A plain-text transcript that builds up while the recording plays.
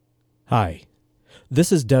Hi,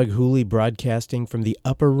 this is Doug Hooley broadcasting from the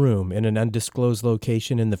upper room in an undisclosed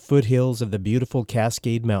location in the foothills of the beautiful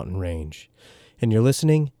Cascade Mountain Range, and you're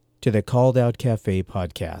listening to the Called Out Cafe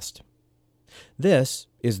podcast. This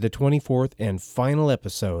is the 24th and final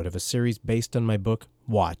episode of a series based on my book,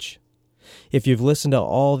 Watch. If you've listened to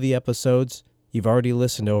all the episodes, you've already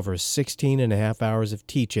listened to over 16 and a half hours of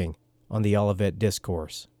teaching on the Olivet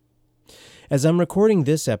Discourse. As I'm recording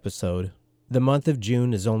this episode, the month of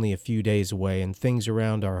June is only a few days away, and things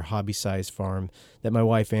around our hobby-sized farm that my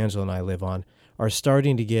wife Angela and I live on are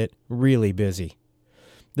starting to get really busy.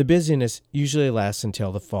 The busyness usually lasts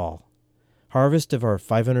until the fall. Harvest of our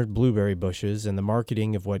 500 blueberry bushes and the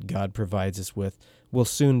marketing of what God provides us with will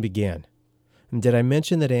soon begin. And did I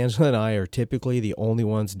mention that Angela and I are typically the only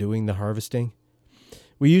ones doing the harvesting?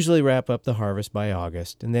 We usually wrap up the harvest by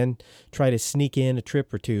August and then try to sneak in a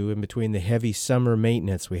trip or two in between the heavy summer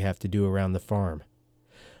maintenance we have to do around the farm.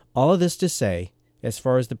 All of this to say, as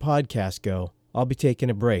far as the podcasts go, I'll be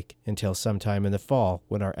taking a break until sometime in the fall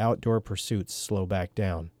when our outdoor pursuits slow back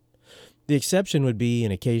down. The exception would be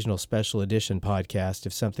an occasional special edition podcast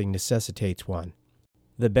if something necessitates one.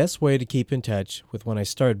 The best way to keep in touch with when I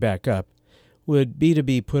start back up would be to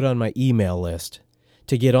be put on my email list.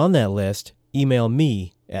 To get on that list, email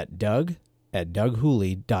me at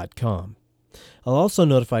doug@doughooley.com. I'll also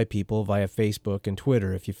notify people via Facebook and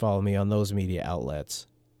Twitter if you follow me on those media outlets.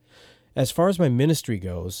 As far as my ministry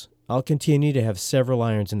goes, I'll continue to have several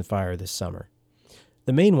irons in the fire this summer.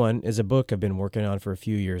 The main one is a book I've been working on for a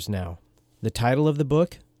few years now. The title of the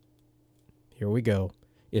book, here we go,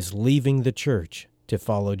 is Leaving the Church to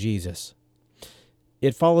Follow Jesus.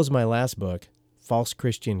 It follows my last book, False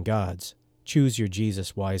Christian Gods, Choose Your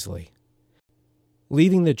Jesus Wisely.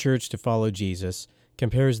 Leaving the Church to Follow Jesus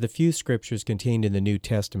compares the few scriptures contained in the New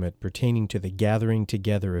Testament pertaining to the gathering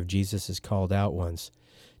together of Jesus' called out ones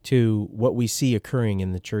to what we see occurring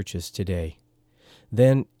in the churches today.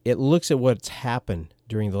 Then it looks at what's happened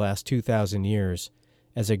during the last 2,000 years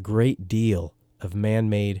as a great deal of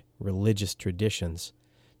man-made religious traditions,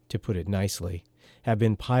 to put it nicely, have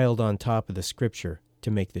been piled on top of the Scripture to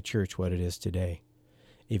make the church what it is today.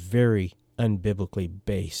 A very unbiblically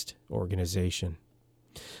based organization.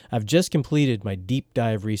 I've just completed my deep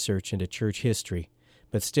dive research into church history,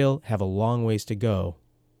 but still have a long ways to go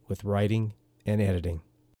with writing and editing.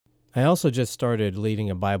 I also just started leading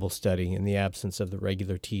a Bible study in the absence of the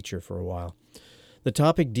regular teacher for a while. The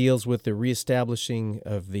topic deals with the reestablishing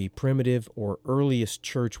of the primitive or earliest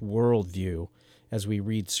church worldview as we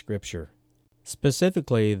read Scripture.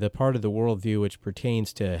 Specifically, the part of the worldview which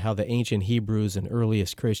pertains to how the ancient Hebrews and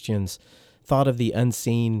earliest Christians thought of the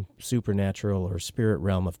unseen, supernatural, or spirit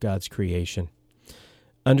realm of God's creation.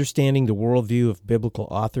 Understanding the worldview of biblical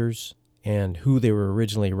authors and who they were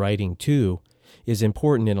originally writing to is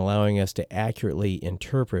important in allowing us to accurately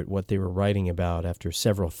interpret what they were writing about after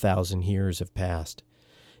several thousand years have passed.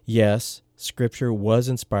 Yes, Scripture was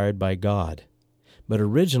inspired by God, but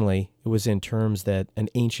originally it was in terms that an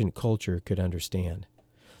ancient culture could understand.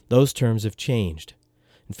 Those terms have changed,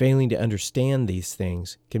 and failing to understand these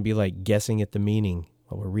things can be like guessing at the meaning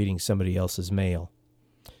while we're reading somebody else's mail.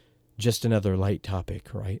 Just another light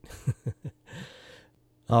topic, right?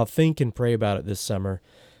 I'll think and pray about it this summer,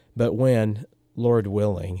 but when, Lord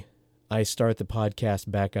willing, I start the podcast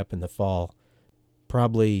back up in the fall,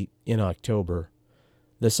 probably in October,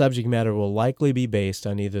 the subject matter will likely be based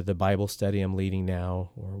on either the Bible study I'm leading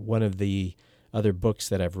now or one of the other books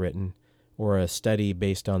that I've written, or a study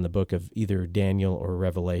based on the book of either Daniel or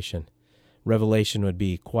Revelation. Revelation would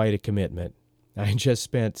be quite a commitment. I just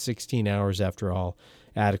spent 16 hours, after all,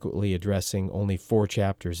 adequately addressing only 4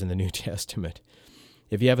 chapters in the New Testament.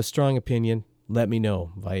 If you have a strong opinion, let me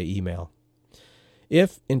know via email.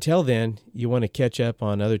 If, until then, you want to catch up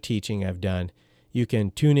on other teaching I've done, you can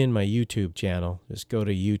tune in my YouTube channel. Just go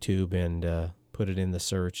to YouTube and put it in the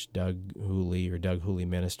search, Doug Hooley or Doug Hooley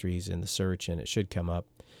Ministries in the search, and it should come up.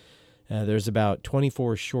 There's about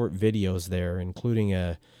 24 short videos there, including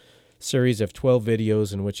a series of 12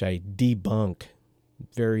 videos in which I debunk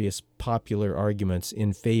various popular arguments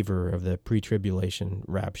in favor of the pre-tribulation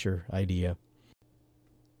rapture idea.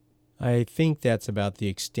 I think that's about the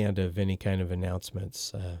extent of any kind of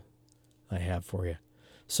announcements I have for you.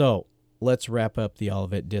 So, let's wrap up the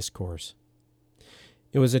Olivet Discourse.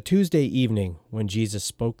 It was a Tuesday evening when Jesus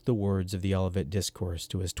spoke the words of the Olivet Discourse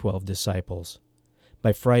to his 12 disciples.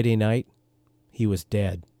 By Friday night, he was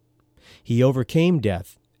dead. He overcame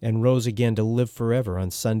death and rose again to live forever on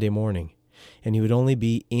Sunday morning, and he would only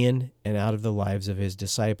be in and out of the lives of his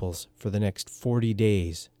disciples for the next 40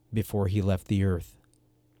 days before he left the earth.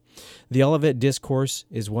 The Olivet Discourse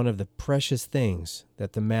is one of the precious things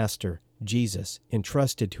that the Master, Jesus,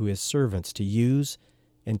 entrusted to his servants to use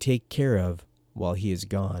and take care of while he is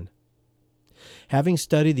gone. Having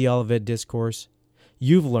studied the Olivet Discourse,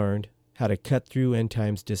 you've learned how to cut through end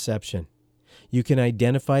times deception. You can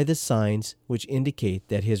identify the signs which indicate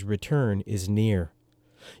that his return is near.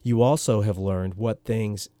 You also have learned what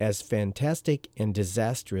things, as fantastic and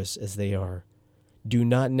disastrous as they are, do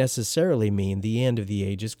not necessarily mean the end of the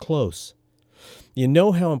age is close. You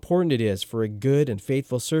know how important it is for a good and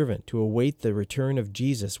faithful servant to await the return of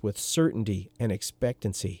Jesus with certainty and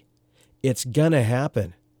expectancy. It's gonna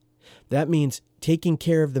happen. That means taking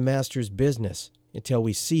care of the Master's business until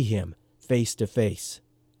we see him face to face.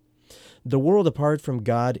 The world apart from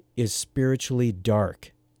God is spiritually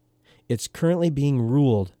dark. It's currently being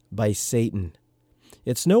ruled by Satan.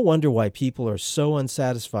 It's no wonder why people are so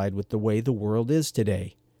unsatisfied with the way the world is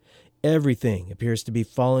today. Everything appears to be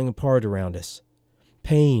falling apart around us.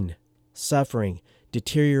 Pain, suffering,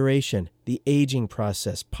 deterioration, the aging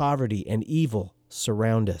process, poverty, and evil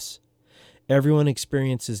surround us. Everyone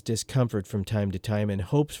experiences discomfort from time to time and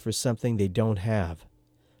hopes for something they don't have.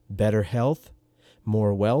 Better health,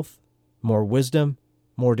 more wealth, more wisdom,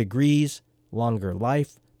 more degrees, longer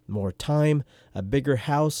life, more time, a bigger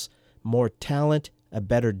house, more talent, a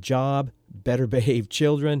better job, better behaved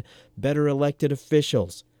children, better elected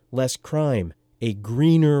officials, less crime, a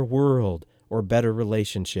greener world, or better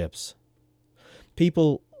relationships.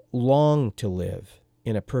 People long to live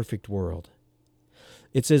in a perfect world.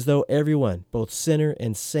 It's as though everyone, both sinner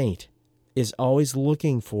and saint, is always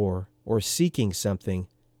looking for or seeking something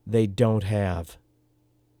they don't have.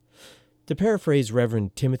 To paraphrase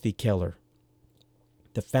Reverend Timothy Keller,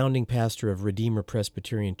 the founding pastor of Redeemer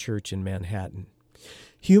Presbyterian Church in Manhattan,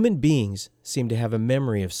 human beings seem to have a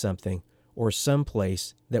memory of something or some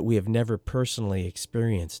place that we have never personally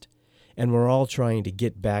experienced, and we're all trying to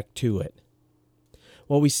get back to it.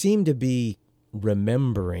 What we seem to be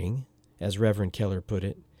remembering, as Reverend Keller put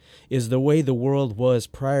it, is the way the world was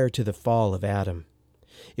prior to the fall of Adam.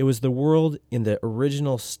 It was the world in the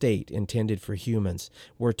original state intended for humans,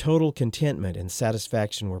 where total contentment and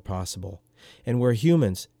satisfaction were possible, and where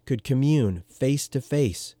humans could commune face to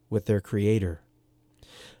face with their Creator.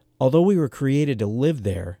 Although we were created to live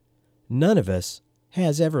there, none of us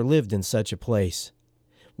has ever lived in such a place.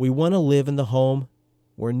 We want to live in the home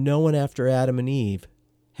where no one after Adam and Eve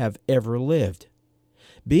have ever lived.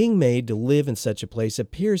 Being made to live in such a place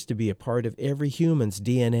appears to be a part of every human's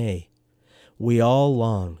DNA. We all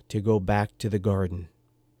long to go back to the garden.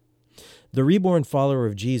 The reborn follower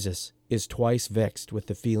of Jesus is twice vexed with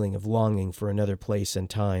the feeling of longing for another place and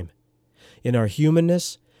time. In our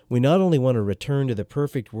humanness, we not only want to return to the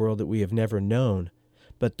perfect world that we have never known,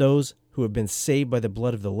 but those who have been saved by the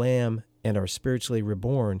blood of the Lamb and are spiritually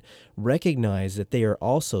reborn recognize that they are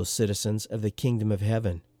also citizens of the kingdom of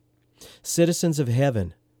heaven. Citizens of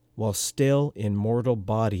heaven, while still in mortal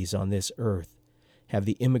bodies on this earth, have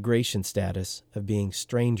the immigration status of being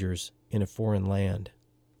strangers in a foreign land.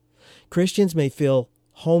 Christians may feel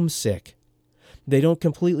homesick. They don't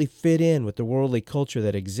completely fit in with the worldly culture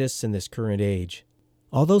that exists in this current age.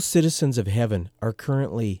 Although citizens of heaven are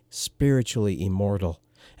currently spiritually immortal,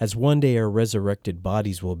 as one day our resurrected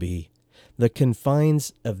bodies will be, the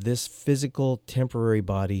confines of this physical temporary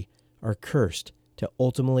body are cursed to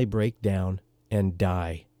ultimately break down and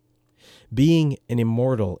die. Being an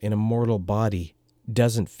immortal in a mortal body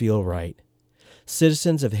doesn't feel right.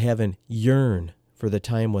 Citizens of heaven yearn for the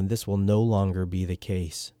time when this will no longer be the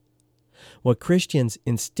case. What Christians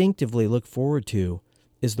instinctively look forward to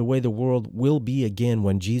is the way the world will be again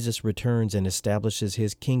when Jesus returns and establishes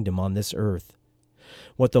his kingdom on this earth.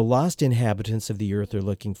 What the lost inhabitants of the earth are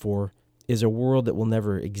looking for is a world that will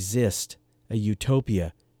never exist, a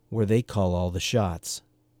utopia where they call all the shots.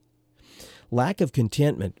 Lack of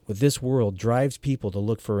contentment with this world drives people to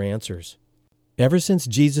look for answers. Ever since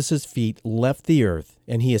Jesus' feet left the earth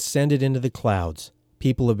and he ascended into the clouds,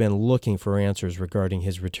 people have been looking for answers regarding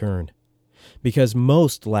his return. Because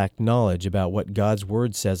most lack knowledge about what God's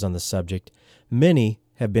Word says on the subject, many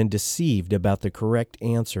have been deceived about the correct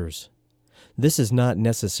answers. This is not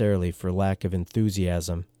necessarily for lack of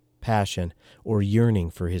enthusiasm, passion, or yearning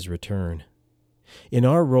for his return. In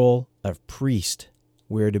our role of priest,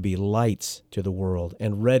 we are to be lights to the world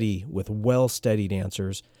and ready with well-studied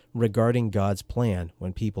answers regarding God's plan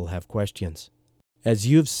when people have questions. As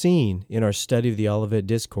you have seen in our study of the Olivet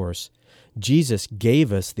Discourse, Jesus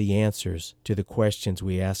gave us the answers to the questions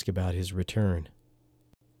we ask about his return.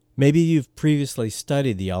 Maybe you've previously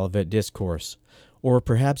studied the Olivet Discourse, or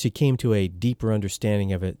perhaps you came to a deeper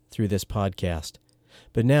understanding of it through this podcast.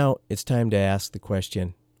 But now it's time to ask the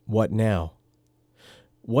question, What now?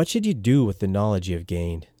 What should you do with the knowledge you have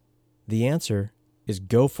gained? The answer is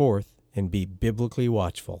go forth and be biblically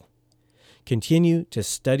watchful. Continue to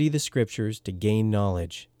study the Scriptures to gain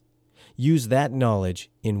knowledge. Use that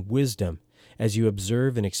knowledge in wisdom as you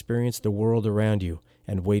observe and experience the world around you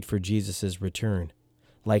and wait for Jesus' return,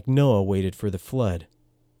 like Noah waited for the flood,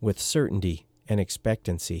 with certainty and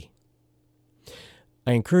expectancy.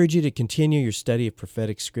 I encourage you to continue your study of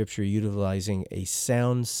prophetic Scripture utilizing a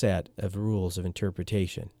sound set of rules of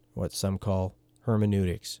interpretation, what some call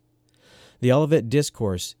hermeneutics. The Olivet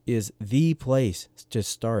Discourse is the place to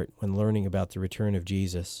start when learning about the return of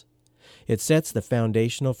Jesus. It sets the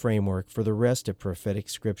foundational framework for the rest of prophetic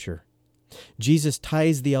Scripture. Jesus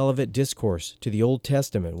ties the Olivet Discourse to the Old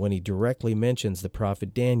Testament when he directly mentions the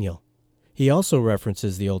prophet Daniel. He also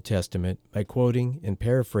references the Old Testament by quoting and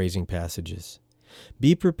paraphrasing passages.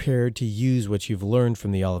 Be prepared to use what you've learned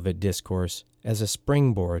from the Olivet Discourse as a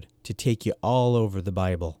springboard to take you all over the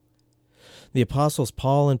Bible. The apostles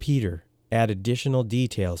Paul and Peter add additional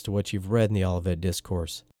details to what you've read in the Olivet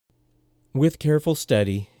Discourse. With careful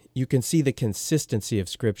study, you can see the consistency of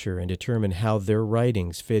Scripture and determine how their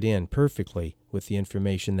writings fit in perfectly with the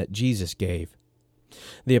information that Jesus gave.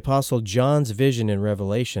 The Apostle John's vision in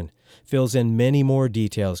Revelation fills in many more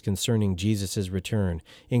details concerning Jesus' return,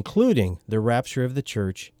 including the rapture of the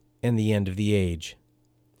church and the end of the age.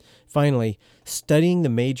 Finally, studying the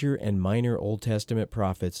major and minor Old Testament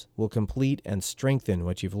prophets will complete and strengthen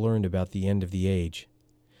what you've learned about the end of the age.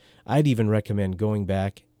 I'd even recommend going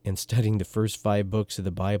back and studying the first 5 books of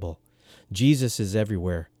the Bible. Jesus is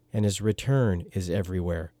everywhere, and his return is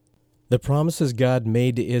everywhere. The promises God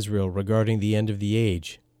made to Israel regarding the end of the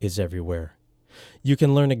age is everywhere. You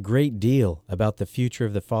can learn a great deal about the future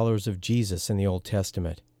of the followers of Jesus in the Old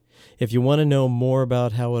Testament. If you want to know more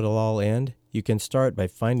about how it'll all end, you can start by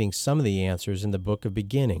finding some of the answers in the book of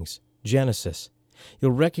beginnings, Genesis.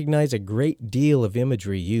 You'll recognize a great deal of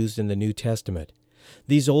imagery used in the New Testament.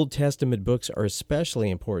 These Old Testament books are especially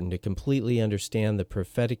important to completely understand the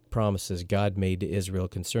prophetic promises God made to Israel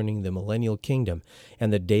concerning the millennial kingdom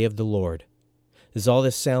and the day of the Lord. Does all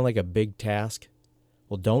this sound like a big task?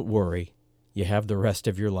 Well, don't worry. You have the rest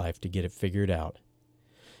of your life to get it figured out.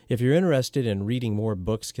 If you're interested in reading more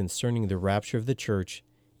books concerning the rapture of the church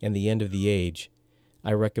and the end of the age,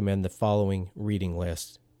 I recommend the following reading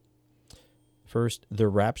list. First, The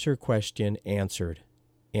Rapture Question Answered,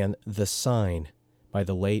 and The Sign by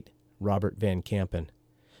the late Robert Van Kampen.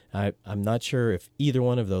 I'm not sure if either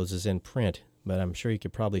one of those is in print, but I'm sure you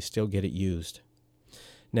could probably still get it used.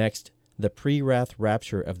 Next, The Pre-Wrath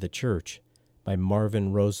Rapture of the Church by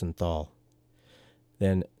Marvin Rosenthal.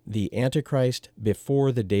 Then, The Antichrist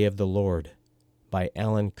Before the Day of the Lord by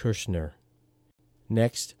Alan Kushner.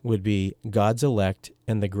 Next would be God's Elect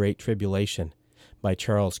and the Great Tribulation by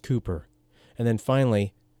Charles Cooper. And then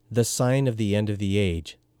finally, The Sign of the End of the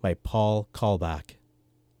Age by Paul Kalbach.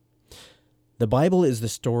 The Bible is the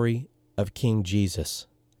story of King Jesus,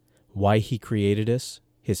 why he created us,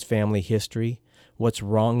 his family history, what's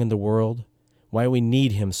wrong in the world, why we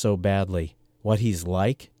need him so badly, what he's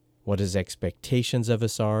like, what his expectations of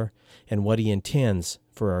us are, and what he intends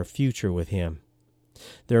for our future with him.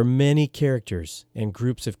 There are many characters and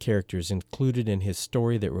groups of characters included in his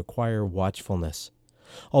story that require watchfulness.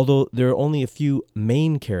 Although there are only a few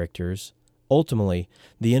main characters, ultimately,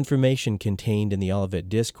 the information contained in the Olivet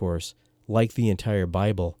Discourse, like the entire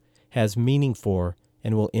Bible, has meaning for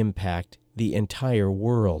and will impact the entire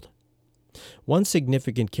world. One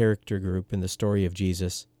significant character group in the story of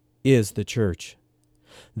Jesus is the church.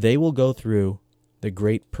 They will go through the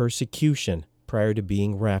great persecution prior to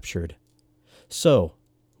being raptured. So,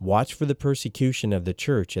 watch for the persecution of the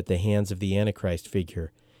church at the hands of the Antichrist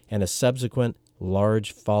figure and a subsequent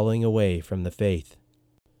large falling away from the faith.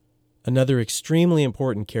 Another extremely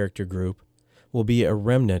important character group will be a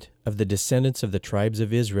remnant of the descendants of the tribes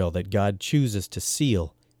of Israel that God chooses to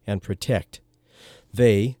seal and protect.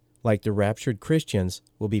 They, like the raptured Christians,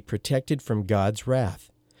 will be protected from God's wrath.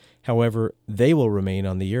 However, they will remain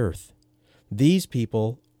on the earth. These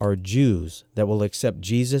people are Jews that will accept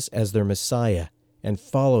Jesus as their Messiah and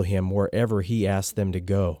follow him wherever he asks them to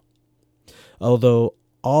go. Although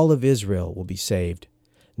all of Israel will be saved,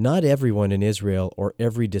 not everyone in Israel or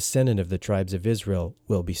every descendant of the tribes of Israel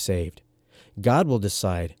will be saved. God will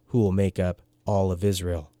decide who will make up all of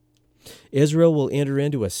Israel. Israel will enter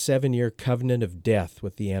into a 7-year covenant of death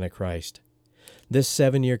with the Antichrist. This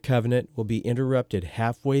 7-year covenant will be interrupted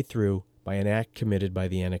halfway through by an act committed by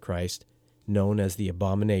the Antichrist, known as the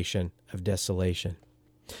Abomination of Desolation.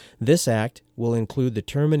 This act will include the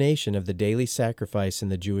termination of the daily sacrifice in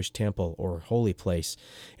the Jewish temple or holy place,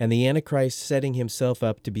 and the Antichrist setting himself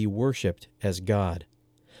up to be worshipped as God.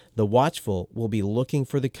 The watchful will be looking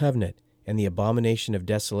for the covenant and the abomination of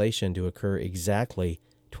desolation to occur exactly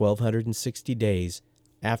 1,260 days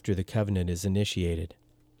after the covenant is initiated.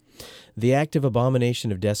 The act of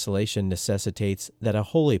abomination of desolation necessitates that a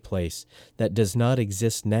holy place that does not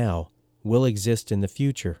exist now will exist in the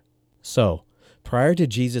future. So, prior to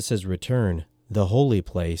Jesus' return, the holy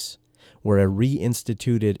place, where a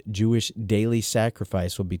reinstituted Jewish daily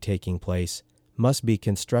sacrifice will be taking place, must be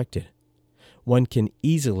constructed. One can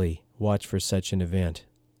easily watch for such an event.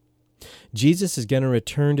 Jesus is going to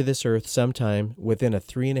return to this earth sometime within a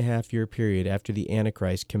 3.5-year period after the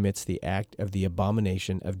Antichrist commits the act of the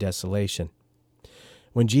abomination of desolation.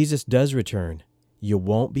 When Jesus does return, you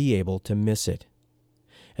won't be able to miss it.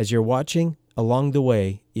 As you're watching, along the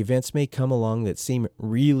way, events may come along that seem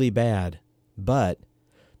really bad, but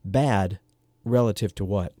bad relative to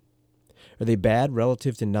what? Are they bad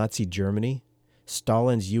relative to Nazi Germany,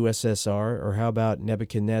 Stalin's USSR, or how about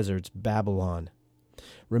Nebuchadnezzar's Babylon?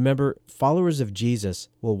 Remember, followers of Jesus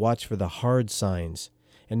will watch for the hard signs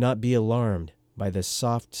and not be alarmed by the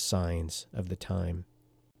soft signs of the time.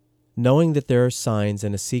 Knowing that there are signs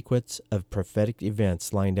and a sequence of prophetic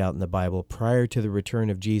events lined out in the Bible prior to the return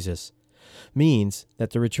of Jesus means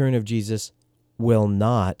that the return of Jesus will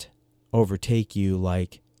not overtake you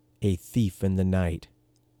like a thief in the night.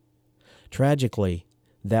 Tragically,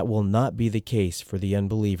 that will not be the case for the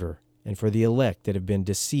unbeliever and for the elect that have been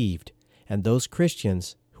deceived and those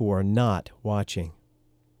Christians who are not watching.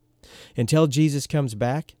 Until Jesus comes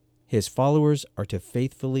back, his followers are to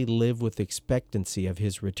faithfully live with expectancy of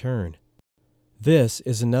his return. This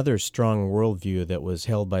is another strong worldview that was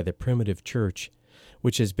held by the primitive church,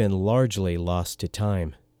 which has been largely lost to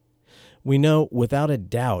time. We know without a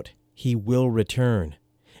doubt he will return,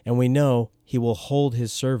 and we know he will hold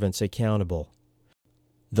his servants accountable.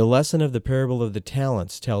 The lesson of the parable of the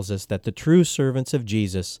talents tells us that the true servants of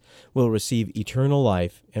Jesus will receive eternal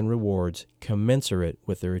life and rewards commensurate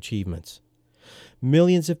with their achievements.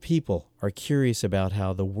 Millions of people are curious about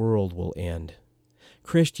how the world will end.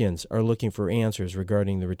 Christians are looking for answers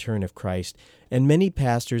regarding the return of Christ, and many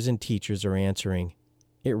pastors and teachers are answering,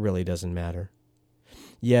 it really doesn't matter.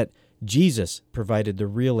 Yet, Jesus provided the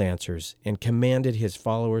real answers and commanded his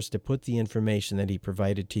followers to put the information that he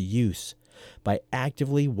provided to use by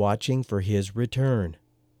actively watching for his return.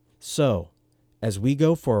 So, as we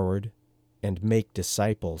go forward and make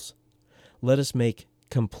disciples, let us make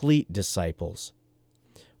complete disciples,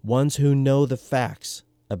 ones who know the facts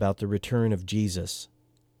about the return of Jesus.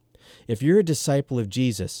 If you're a disciple of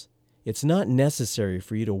Jesus, it's not necessary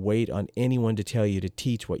for you to wait on anyone to tell you to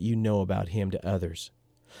teach what you know about him to others.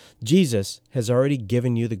 Jesus has already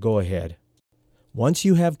given you the go-ahead. Once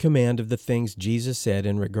you have command of the things Jesus said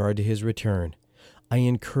in regard to his return, I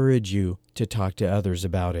encourage you to talk to others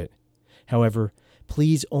about it. However,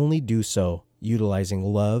 please only do so utilizing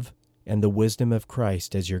love and the wisdom of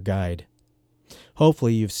Christ as your guide.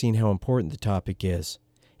 Hopefully you've seen how important the topic is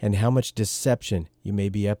and how much deception you may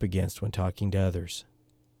be up against when talking to others.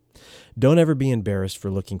 Don't ever be embarrassed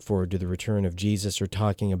for looking forward to the return of Jesus or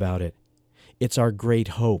talking about it. It's our great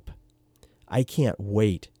hope. I can't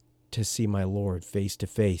wait to see my Lord face to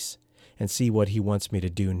face and see what he wants me to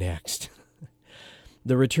do next.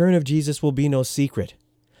 The return of Jesus will be no secret.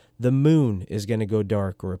 The moon is going to go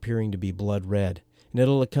dark or appearing to be blood red, and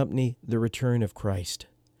it'll accompany the return of Christ.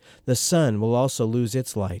 The sun will also lose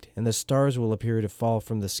its light, and the stars will appear to fall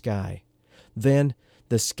from the sky. Then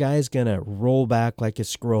the sky's going to roll back like a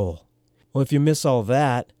scroll. Well, if you miss all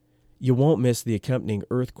that, you won't miss the accompanying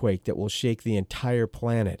earthquake that will shake the entire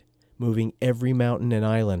planet, moving every mountain and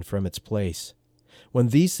island from its place. When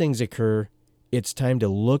these things occur, it's time to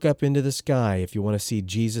look up into the sky if you want to see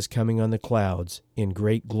Jesus coming on the clouds in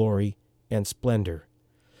great glory and splendor.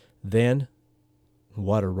 Then,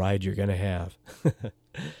 what a ride you're going to have.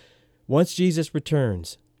 Once Jesus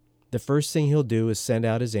returns, the first thing he'll do is send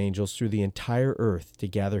out his angels through the entire earth to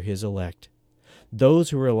gather his elect. Those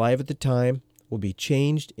who were alive at the time will be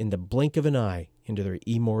changed in the blink of an eye into their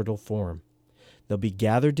immortal form. They'll be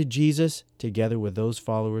gathered to Jesus together with those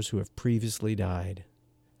followers who have previously died.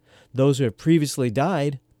 Those who have previously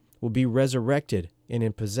died will be resurrected and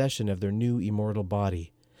in possession of their new immortal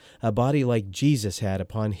body, a body like Jesus had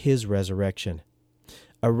upon his resurrection.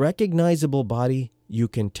 A recognizable body you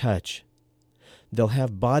can touch. They'll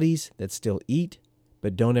have bodies that still eat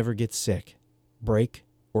but don't ever get sick, break,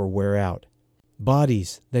 or wear out.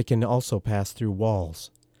 Bodies that can also pass through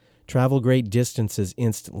walls, travel great distances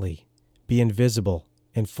instantly, be invisible,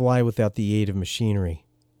 and fly without the aid of machinery.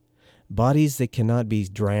 Bodies that cannot be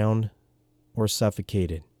drowned or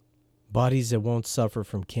suffocated. Bodies that won't suffer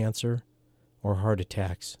from cancer or heart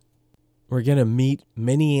attacks. We're going to meet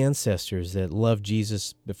many ancestors that loved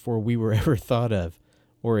Jesus before we were ever thought of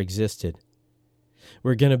or existed.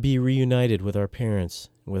 We're going to be reunited with our parents,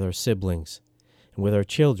 with our siblings, and with our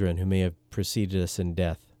children who may have preceded us in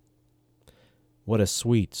death. What a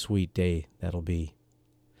sweet, sweet day that'll be.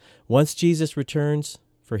 Once Jesus returns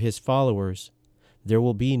for his followers, there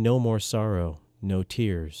will be no more sorrow, no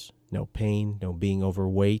tears, no pain, no being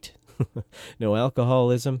overweight, no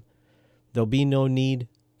alcoholism. There'll be no need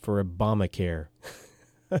for Obamacare.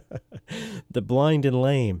 The blind and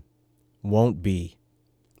lame won't be.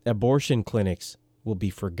 Abortion clinics will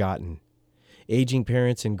be forgotten. Aging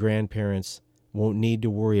parents and grandparents won't need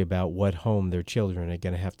to worry about what home their children are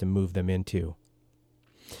going to have to move them into.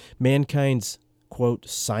 Mankind's, quote,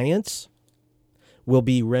 science will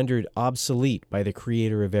be rendered obsolete by the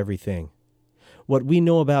creator of everything. What we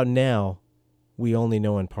know about now, we only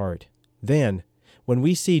know in part. Then, when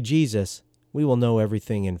we see Jesus, we will know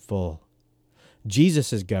everything in full.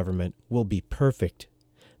 Jesus' government will be perfect.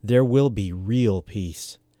 There will be real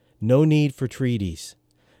peace. No need for treaties.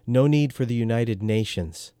 No need for the United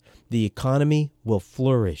Nations. The economy will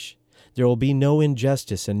flourish. There will be no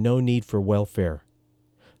injustice and no need for welfare.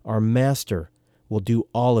 Our Master will do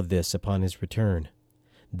all of this upon his return.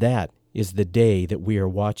 That is the day that we are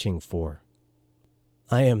watching for.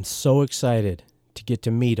 I am so excited to get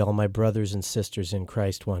to meet all my brothers and sisters in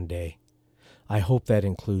Christ one day. I hope that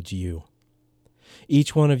includes you.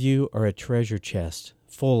 Each one of you are a treasure chest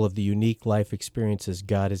full of the unique life experiences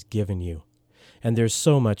God has given you. And there's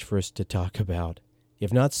so much for us to talk about,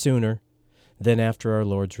 if not sooner, then after our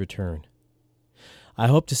Lord's return. I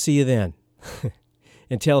hope to see you then.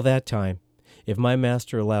 Until that time, if my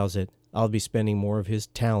Master allows it, I'll be spending more of his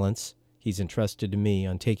talents he's entrusted to me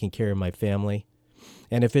on taking care of my family,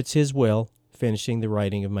 and if it's his will, finishing the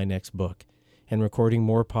writing of my next book and recording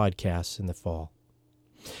more podcasts in the fall.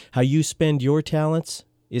 How you spend your talents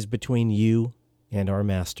is between you and our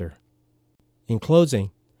Master. In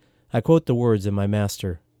closing, I quote the words of my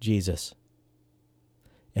Master, Jesus.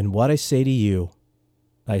 And what I say to you,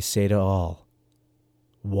 I say to all,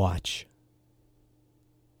 watch.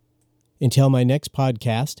 Until my next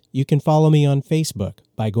podcast, you can follow me on Facebook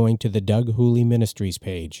by going to the Doug Hooley Ministries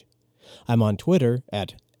page. I'm on Twitter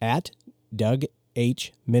at Doug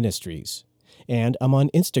H. Ministries, and I'm on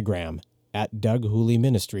Instagram at Doug Hooley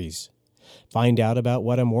Ministries. Find out about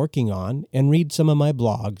what I'm working on and read some of my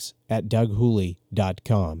blogs at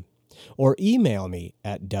doughooley.com, or email me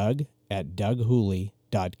at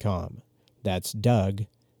doug@doughooley.com. That's Doug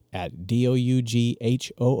at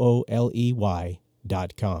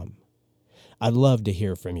doughooley.com. I'd love to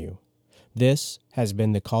hear from you. This has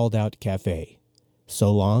been the Called Out Cafe.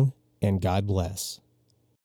 So long, and God bless.